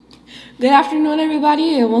Good afternoon,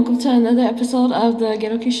 everybody, and welcome to another episode of the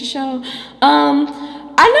Ghetto Keisha Show. I know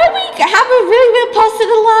we haven't really been posted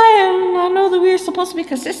a lot, and I know that we're supposed to be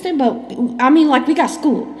consistent, but I mean, like, we got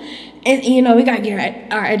school, and we gotta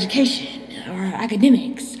get our education, our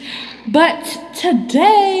academics. But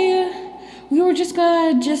today, we were just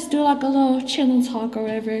gonna just do like a little chilling talk or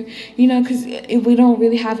whatever, because if we don't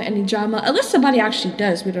really have any drama, unless somebody actually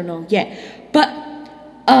does, we don't know yet. But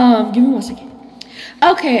give me 1 second.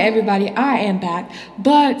 Okay, everybody, I am back.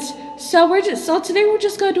 But so today we're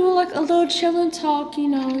just gonna do like a little chilling talk,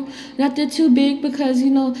 nothing too big because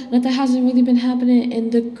nothing hasn't really been happening in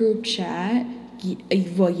the group chat,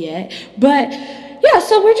 well yet. But yeah,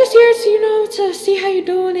 so we're just here to to see how you're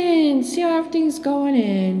doing and see how everything's going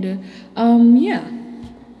and yeah.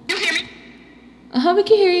 You hear me? We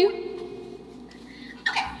can hear you.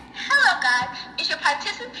 Okay. Hello, guys. It's your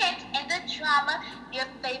participant in the drama, your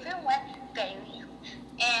favorite one, Bailey,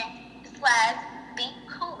 and slash Be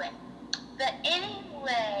Coolin'. But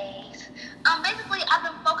anyways, basically I've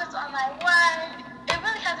been focused on my work. It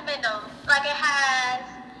really hasn't been like it has,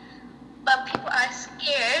 but people are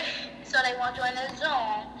scared, so they won't join the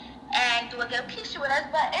Zoom and do a good picture with us.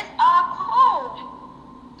 But it's all cool.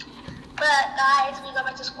 But guys, we go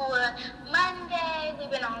back to school on Monday.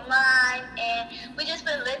 We've been online and we just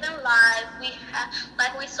been living life. We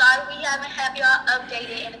haven't had y'all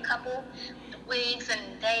updated in a couple weeks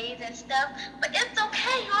and days and stuff. But it's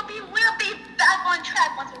okay. We'll be back on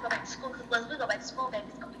track once we go back to school. Because once we go back to school, baby,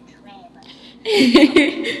 it's gonna be trend.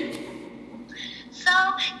 So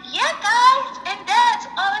yeah, guys, and that's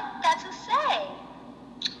all I got to say.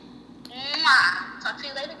 Mwah. Talk to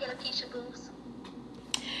you later, get a Keisha Booze.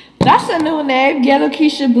 That's a new name, Ghetto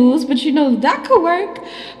Keisha Booze, but that could work.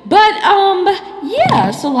 But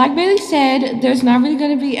yeah, so like Bailey said, there's not really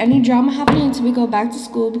gonna be any drama happening until we go back to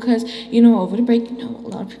school because, over the break, a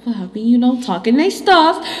lot of people have been, talking their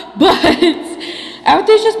stuff. But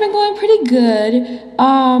everything's just been going pretty good.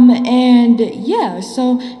 And yeah,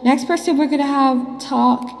 so next person we're gonna have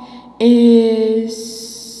talk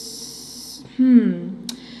is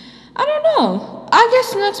I don't know. I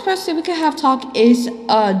guess the next person we could have talk is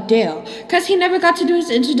Dale, because he never got to do his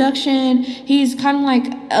introduction. He's kind of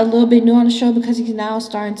like a little bit new on the show because he's now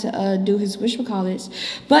starting to do his whatchamacallits.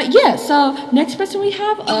 But yeah, so next person we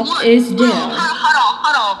have up is Dale.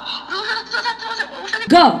 Hold on.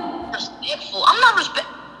 Go. Respectful. I'm not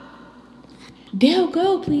respectful. Dale,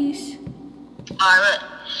 go please. Alright.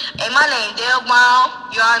 Hey, my name Dale Brown.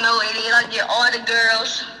 You all know it is. I get all the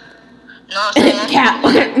girls. You know what I'm saying? Cap.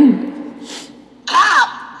 Cap.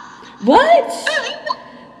 What?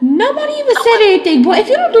 Nobody even said anything. Boy, if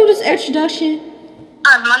you don't do this introduction.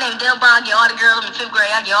 Alright, my name Dale Brown. I get all the girls. I'm in 5th grade.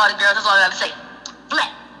 I get all the girls. That's all I gotta say.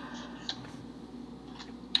 Black.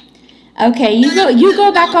 Okay, you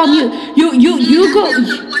go back on mute.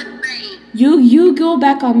 You go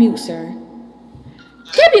back on mute, sir.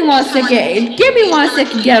 Give me 1 second. Give me 1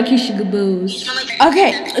 second, Ghetto Keisha Booze.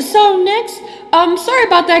 Okay, so next, sorry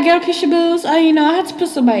about that, Ghetto Keisha Booze. I had to put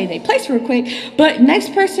somebody in their place real quick. But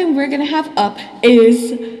next person we're gonna have up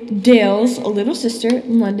is Dale's little sister,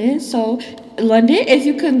 London. So, London, if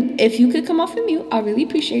you could come off of mute, I really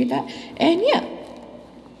appreciate that. And yeah.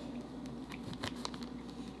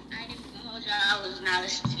 I ain't even gonna hold y'all. I was not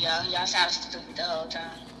listening to y'all. Y'all sounded stupid the whole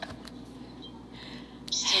time.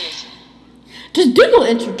 Seriously. Just do no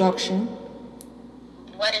introduction.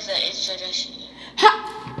 What is an introduction?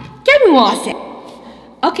 Give me 1 second.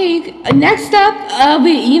 Okay, next up,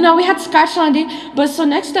 we had to scratch London, but so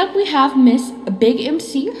next up we have Miss Big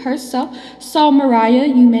MC herself. So Mariah,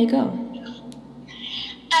 you may go.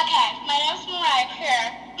 Okay, my name's Mariah Pure.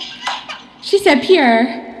 She said pure.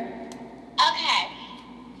 Okay.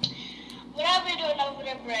 What I've been doing over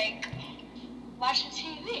the break, watching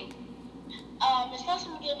TV. It's supposed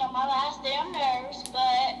to be getting on my last day of nerves,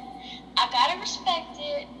 but I gotta respect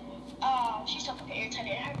it. She's so fucking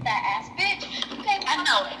irritated. Her fat ass bitch. Okay, I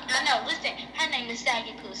know. Listen, her name is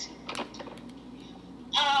Saggy Pussy.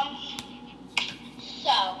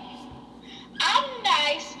 So I'm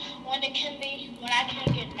nice when I can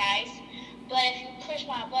get nice, but if you push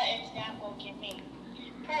my buttons, then I'm gonna get mean.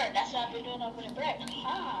 That's what I've been doing over the break.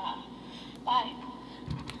 Bye.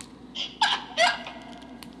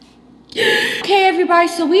 Okay, everybody,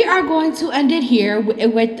 so we are going to end it here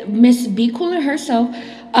with Miss Be Coolin' herself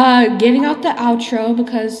getting out the outro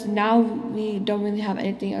because now we don't really have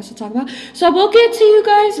anything else to talk about. So we'll get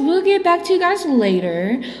back to you guys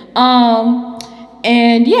later.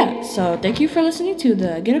 And yeah, so thank you for listening to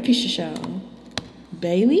the Ghetto Keisha Show.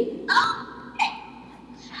 Bailey? Okay.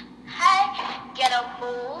 Hi, Ghetto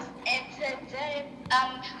Fools. And today,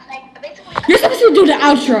 basically... You're supposed to do the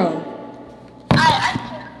outro.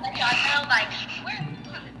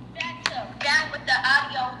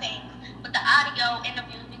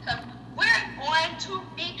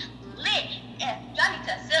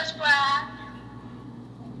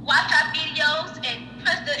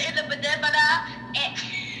 And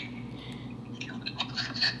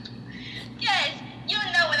yes, you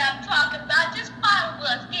know what I'm talking about. Just follow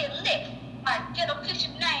us, get lit. My Ghetto Keisha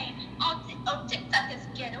name on TikTok is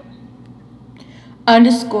Ghetto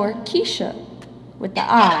 _Keisha with the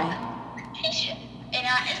I. Keisha. And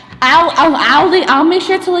I'll make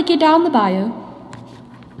sure to link it down in the bio.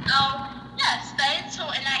 Yeah, stay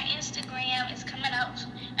tuned. And our Instagram is coming out,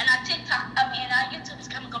 and our TikTok, and our YouTube is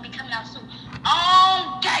gonna be coming out soon.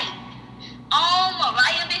 On date, on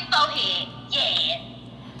Mariah Big Forehead, yeah.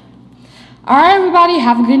 All right, everybody,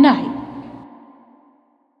 have a good night.